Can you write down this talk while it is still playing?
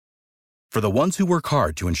For the ones who work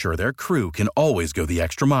hard to ensure their crew can always go the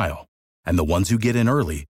extra mile, and the ones who get in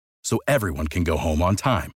early so everyone can go home on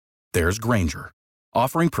time, there's Grainger,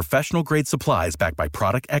 offering professional-grade supplies backed by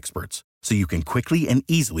product experts so you can quickly and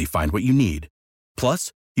easily find what you need.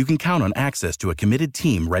 Plus, you can count on access to a committed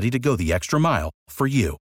team ready to go the extra mile for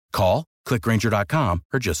you. Call, click Grainger.com,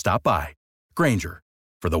 or just stop by. Grainger,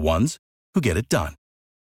 for the ones who get it done.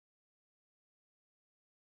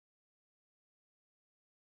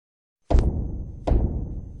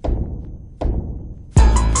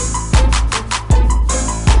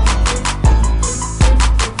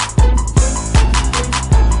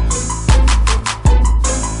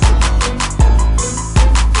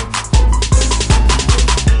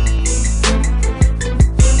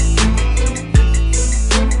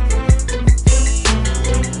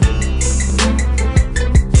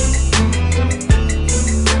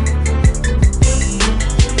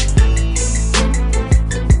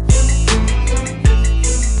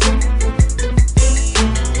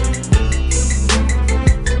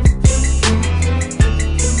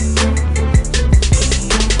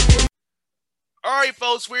 All right,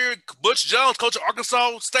 folks, we're Butch Jones, coach of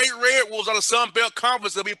Arkansas State Red Wolves on the Sun Belt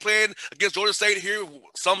Conference. They'll be playing against Georgia State here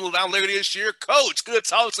sometime later this year. Coach, good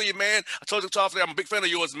talking to you, man. I told you today, I'm a big fan of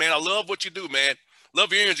yours, man. I love what you do, man.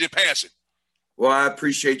 Love your energy and passion. Well, I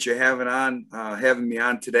appreciate you having me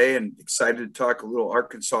on today, and excited to talk a little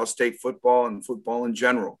Arkansas State football and football in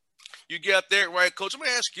general. You got that right, Coach. I'm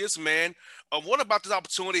going to ask you this, man. What about this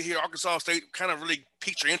opportunity here? Arkansas State kind of really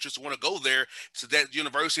piqued your interest to want to go there to that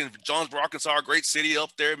university in Jonesboro, Arkansas, a great city up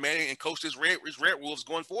there, man, and coach this Red Wolves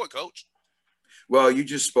going forward, Coach. Well, you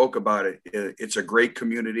just spoke about it. It's a great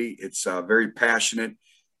community. It's very passionate.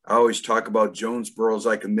 I always talk about Jonesboro as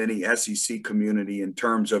like a mini SEC community in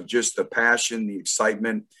terms of just the passion, the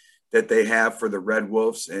excitement that they have for the Red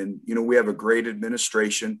Wolves. And, you know, we have a great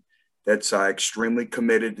administration that's extremely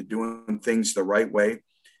committed to doing things the right way.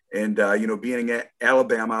 And, you know, being at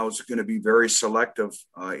Alabama, I was going to be very selective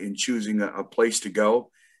in choosing a place to go.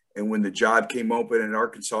 And when the job came open at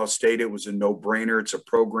Arkansas State, it was a no-brainer. It's a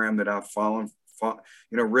program that I've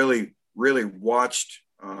really watched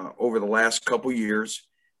over the last couple years.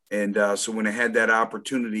 And so when I had that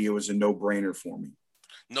opportunity, it was a no-brainer for me.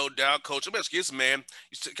 No doubt, Coach. I'm asking this, man.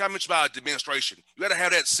 You kind of mentioned about the administration. You got to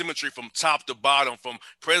have that symmetry from top to bottom, from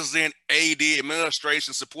president, AD,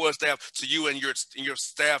 administration, support staff to you and your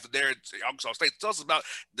staff there at Arkansas State. Tell us about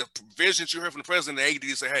the visions you heard from the president and AD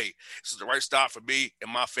to say, hey, this is the right stop for me and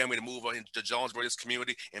my family to move into Jonesboro, this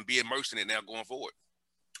community, and be immersed in it now going forward.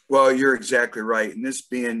 Well, you're exactly right. And this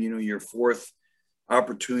being, you know, your fourth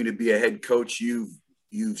opportunity to be a head coach,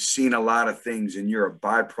 you've seen a lot of things, and you're a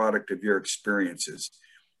byproduct of your experiences.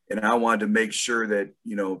 And I wanted to make sure that,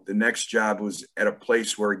 you know, the next job was at a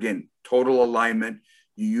place where, again, total alignment.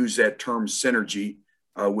 You use that term synergy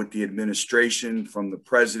with the administration, from the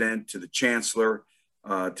president to the chancellor,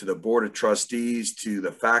 to the board of trustees, to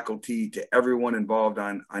the faculty, to everyone involved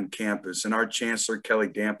on campus. And our chancellor, Kelly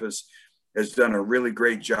Damphousse, has done a really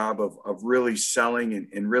great job of really selling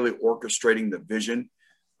and really orchestrating the vision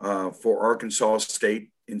for Arkansas State.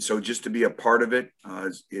 And so just to be a part of it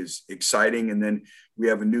is exciting. And then we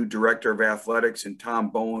have a new director of athletics in Tom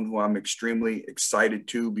Bowen, who I'm extremely excited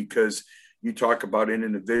to, because you talk about an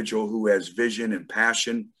individual who has vision and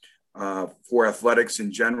passion for athletics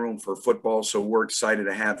in general and for football. So we're excited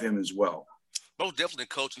to have him as well. Most definitely,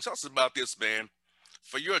 Coach. And tell us about this, man.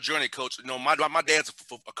 For your journey, Coach, you know, my dad's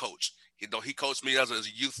a coach. You know, he coached me as a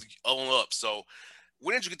youth on up. So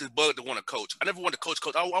when did you get this bug to want to coach? I never wanted to coach.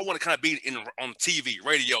 I want to kind of be on TV,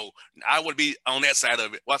 radio. I want to be on that side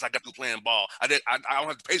of it once I got through playing ball. I don't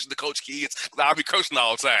have the patience to coach kids because I'll be cursing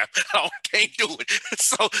all the time. I can't do it.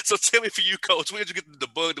 So tell me, for you, Coach, when did you get the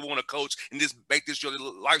bug to want to coach and just make this your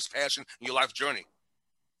life's passion and your life's journey?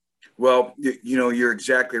 Well, you know, you're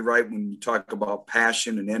exactly right when you talk about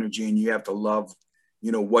passion and energy, and you have to love,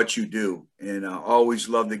 you know, what you do. And I always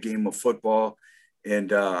loved the game of football.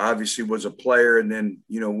 And obviously was a player. And then,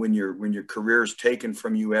 you know, when your career is taken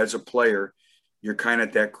from you as a player, you're kind of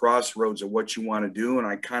at that crossroads of what you want to do. And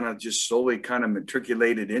I kind of just slowly kind of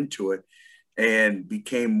matriculated into it and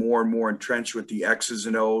became more and more entrenched with the X's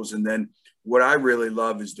and O's. And then what I really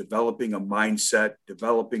love is developing a mindset,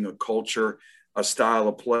 developing a culture, a style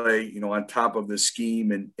of play, you know, on top of the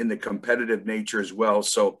scheme and in the competitive nature as well.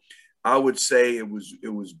 So I would say it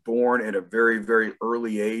was born at a very, very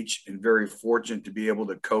early age, and very fortunate to be able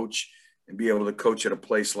to coach and be able to coach at a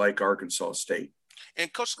place like Arkansas State.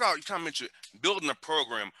 And Coach Scott, you kind of mentioned building a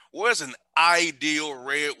program. Where's an ideal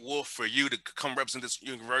Red Wolf for you to come represent this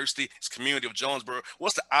university, this community of Jonesboro?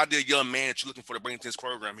 What's the ideal young man that you're looking for to bring to this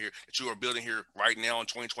program here that you are building here right now in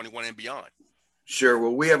 2021 and beyond? Sure.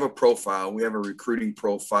 Well, we have a profile. We have a recruiting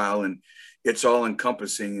profile, and it's all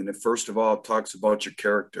encompassing. And it, first of all, it talks about your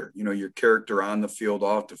character, your character on the field,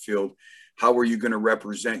 off the field. How are you going to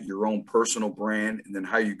represent your own personal brand? And then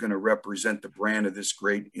how you're going to represent the brand of this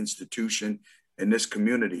great institution and this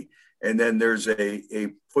community. And then there's a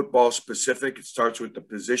football specific. It starts with the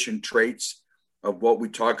position traits of what we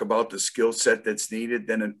talk about, the skill set that's needed,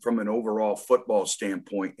 then from an overall football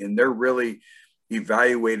standpoint. And they're really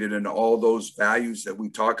evaluated in all those values that we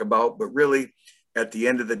talk about. But really, at the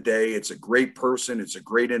end of the day, it's a great person. It's a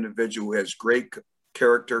great individual who has great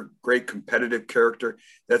character, great competitive character.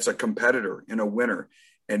 That's a competitor and a winner.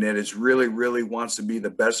 And that is really, really wants to be the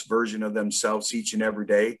best version of themselves each and every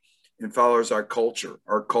day and follows our culture.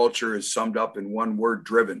 Our culture is summed up in one word: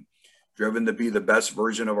 driven to be the best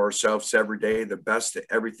version of ourselves every day, the best at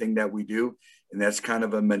everything that we do. And that's kind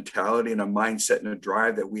of a mentality and a mindset and a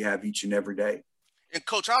drive that we have each and every day. And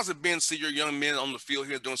Coach, how's it been to see your young men on the field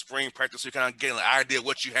here doing spring practice? You kind of getting an idea of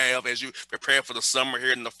what you have as you prepare for the summer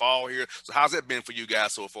here in the fall here. So how's it been for you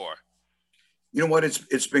guys so far? You know what?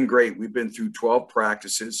 It's been great. We've been through 12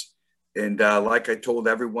 practices. And like I told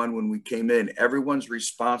everyone when we came in, everyone's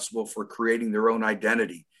responsible for creating their own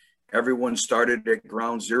identity. Everyone started at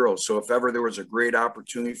ground zero. So if ever there was a great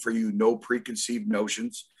opportunity for you, no preconceived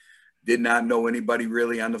notions, did not know anybody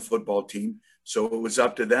really on the football team. So it was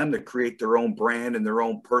up to them to create their own brand and their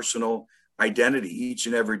own personal identity each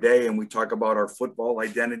and every day. And we talk about our football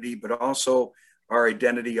identity, but also our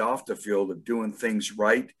identity off the field of doing things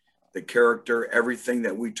right, the character, everything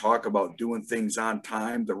that we talk about, doing things on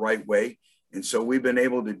time, the right way. And so we've been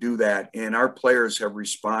able to do that. And our players have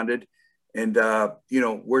responded. And,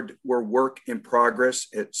 we're work in progress,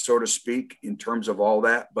 so to speak, in terms of all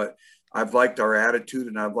that. But I've liked our attitude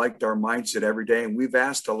and I've liked our mindset every day. And we've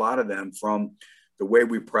asked a lot of them, from the way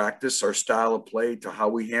we practice, our style of play, to how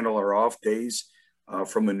we handle our off days,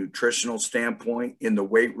 from a nutritional standpoint in the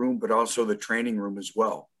weight room, but also the training room as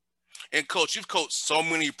well. And Coach, you've coached so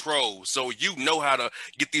many pros, so you know how to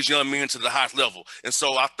get these young men to the highest level. And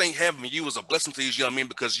so I think having you is a blessing to these young men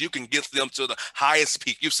because you can get them to the highest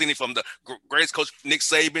peak. You've seen it from the greatest coach, Nick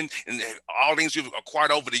Saban, and all things you've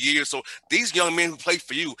acquired over the years. So these young men who play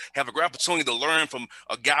for you have a great opportunity to learn from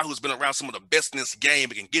a guy who's been around some of the best in this game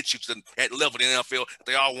and can get you to that level in the NFL that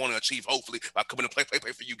they all want to achieve, hopefully, by coming to play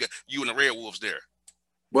for you and the Red Wolves there.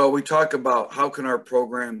 Well, we talk about how can our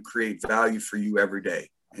program create value for you every day.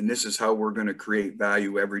 And this is how we're going to create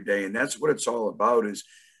value every day. And that's what it's all about, is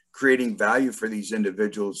creating value for these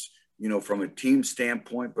individuals, from a team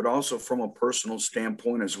standpoint, but also from a personal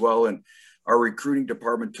standpoint as well. And our recruiting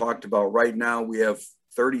department talked about right now, we have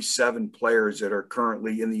 37 players that are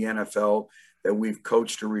currently in the NFL that we've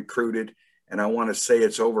coached or recruited. And I want to say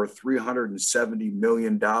it's over $370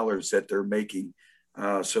 million that they're making.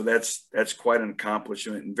 So that's quite an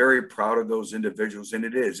accomplishment, and very proud of those individuals. And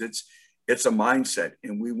it's a mindset,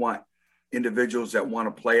 and we want individuals that want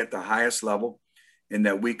to play at the highest level and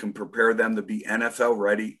that we can prepare them to be NFL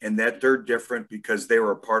ready, and that they're different because they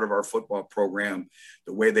were a part of our football program.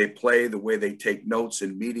 The way they play, the way they take notes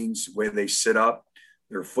in meetings, the way they sit up,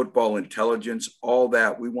 their football intelligence, all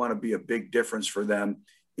that. We want to be a big difference for them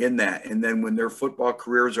in that. And then when their football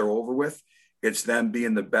careers are over with, it's them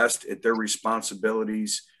being the best at their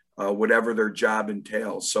responsibilities, whatever their job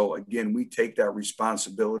entails. So again, we take that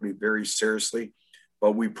responsibility very seriously,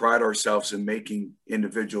 but we pride ourselves in making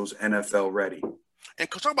individuals NFL ready. And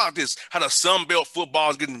talk about this, how the Sun Belt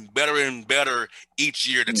football is getting better and better each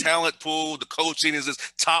year. The talent pool, the coaching is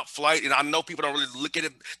just top flight. And I know people don't really look at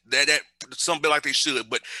it that Sun Belt like they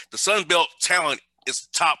should, but the Sun Belt talent is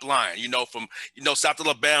top line, from, South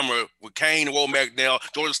Alabama with Kane and Womack now,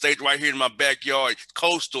 Georgia State right here in my backyard,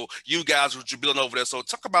 Coastal, you guys, what you're building over there. So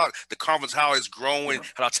talk about the conference, how it's growing,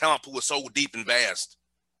 how the talent pool is so deep and vast.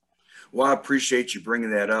 Well, I appreciate you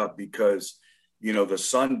bringing that up because, the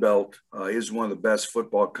Sun Belt is one of the best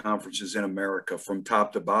football conferences in America from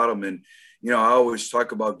top to bottom. And, I always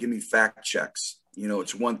talk about give me fact checks.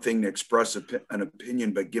 It's one thing to express an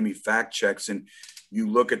opinion, but give me fact checks. And you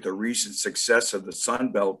look at the recent success of the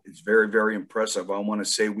Sun Belt, it's very, very impressive. I want to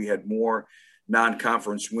say we had more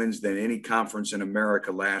non-conference wins than any conference in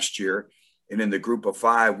America last year. And in the group of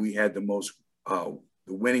five, we had the most, the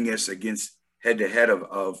winningest against head-to-head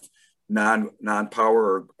of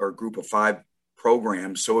non-power or group of five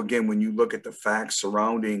programs. So again, when you look at the facts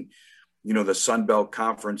surrounding, the Sun Belt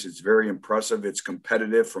Conference, it's very impressive. It's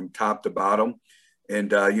competitive from top to bottom. And,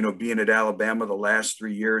 being at Alabama the last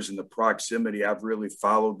 3 years in the proximity, I've really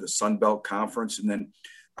followed the Sun Belt Conference. And then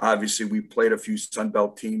obviously we played a few Sun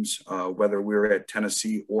Belt teams, whether we were at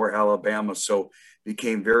Tennessee or Alabama. So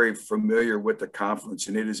became very familiar with the conference,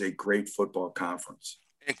 and it is a great football conference.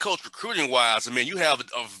 And coach, recruiting wise, I mean, you have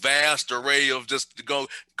a vast array of just to go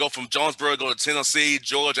from Jonesboro, go to Tennessee,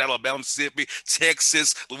 Georgia, Alabama, Mississippi,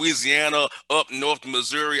 Texas, Louisiana, up north to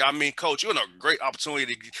Missouri. I mean, coach, you're in a great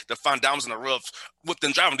opportunity to find diamonds in the rough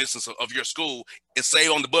within driving distance of your school and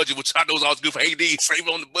save on the budget, which I know is always good for AD. Save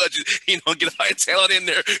on the budget, get all your talent in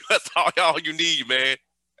there. That's all you need, man.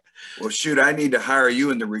 Well, shoot, I need to hire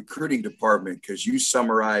you in the recruiting department because you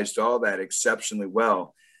summarized all that exceptionally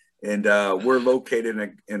well. And we're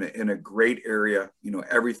located in a great area.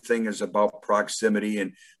 Everything is about proximity,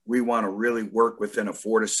 and we want to really work within a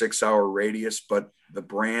 4 to 6 hour radius. But the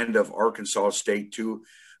brand of Arkansas State too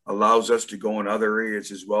allows us to go in other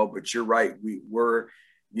areas as well. But you're right. We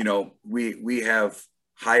have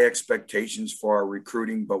high expectations for our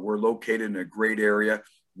recruiting, but we're located in a great area.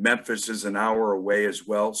 Memphis is an hour away as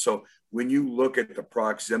well. So when you look at the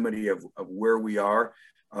proximity of where we are,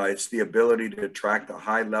 it's the ability to attract a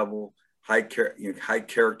high level, high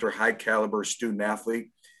character, high caliber student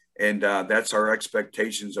athlete. And that's our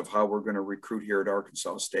expectations of how we're going to recruit here at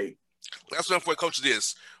Arkansas State. That's one for Coach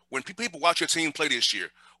this. When people watch your team play this year,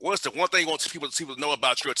 what's the one thing you want people to know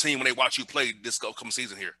about your team when they watch you play this upcoming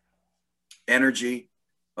season here? Energy,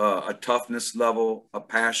 a toughness level, a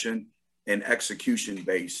passion, and execution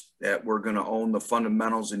base, that we're going to own the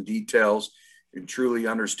fundamentals and details and truly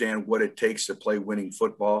understand what it takes to play winning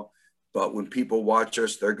football. But when people watch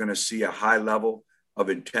us, they're going to see a high level of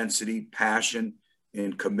intensity, passion,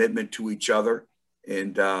 and commitment to each other,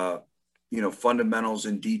 and, fundamentals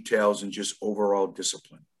and details and just overall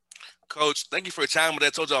discipline. Coach, thank you for your time. I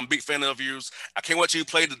told you I'm a big fan of yours. I can't wait till you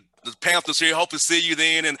play the Panthers here. Hope to see you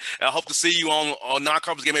then, and I hope to see you on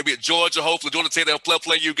non-conference game, maybe at Georgia. Hopefully, Georgia Tech they'll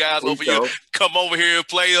play you guys over here. Come over here and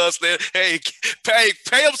play us. Then, hey, pay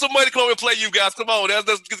them some money to come over and play you guys. Come on,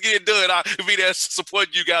 let's get it done. I'll be there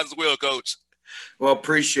supporting you guys as well, Coach. Well,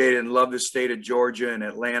 appreciate it and love the state of Georgia and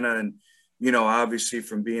Atlanta, and obviously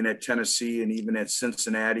from being at Tennessee and even at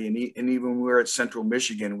Cincinnati and even when we were at Central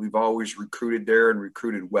Michigan, we've always recruited there and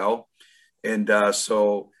recruited well. And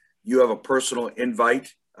so you have a personal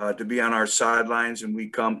invite to be on our sidelines and we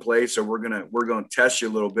come play. So we're gonna test you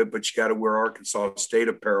a little bit, but you got to wear Arkansas State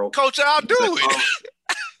apparel. Coach, I'll do it.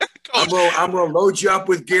 I'm gonna load you up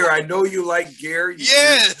with gear. I know you like gear.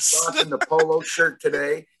 Yes. You're rocking the polo shirt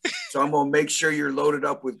today, so I'm gonna make sure you're loaded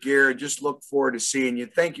up with gear. And just look forward to seeing you.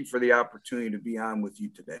 Thank you for the opportunity to be on with you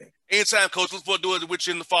today. Anytime, Coach. Look forward to doing it with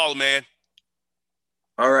you in the fall, man.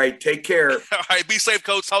 All right, take care. All right, be safe,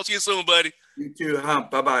 Coach. Talk to you soon, buddy. You too, huh?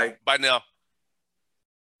 Bye-bye. Bye now.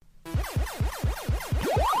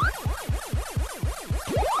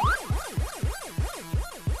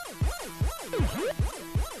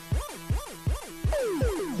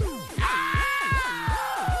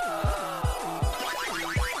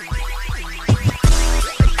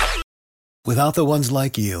 Without the ones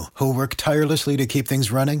like you, who work tirelessly to keep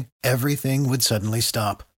things running, everything would suddenly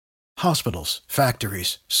stop. Hospitals,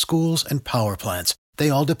 factories, schools, and power plants, they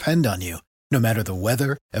all depend on you. No matter the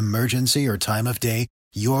weather, emergency, or time of day,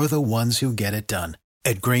 you're the ones who get it done.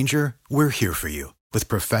 At Grainger, we're here for you with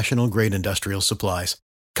professional-grade industrial supplies.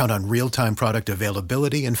 Count on real-time product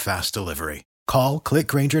availability and fast delivery. Call, click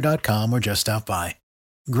Grainger.com, or just stop by.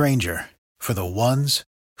 Grainger, for the ones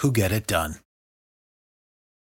who get it done.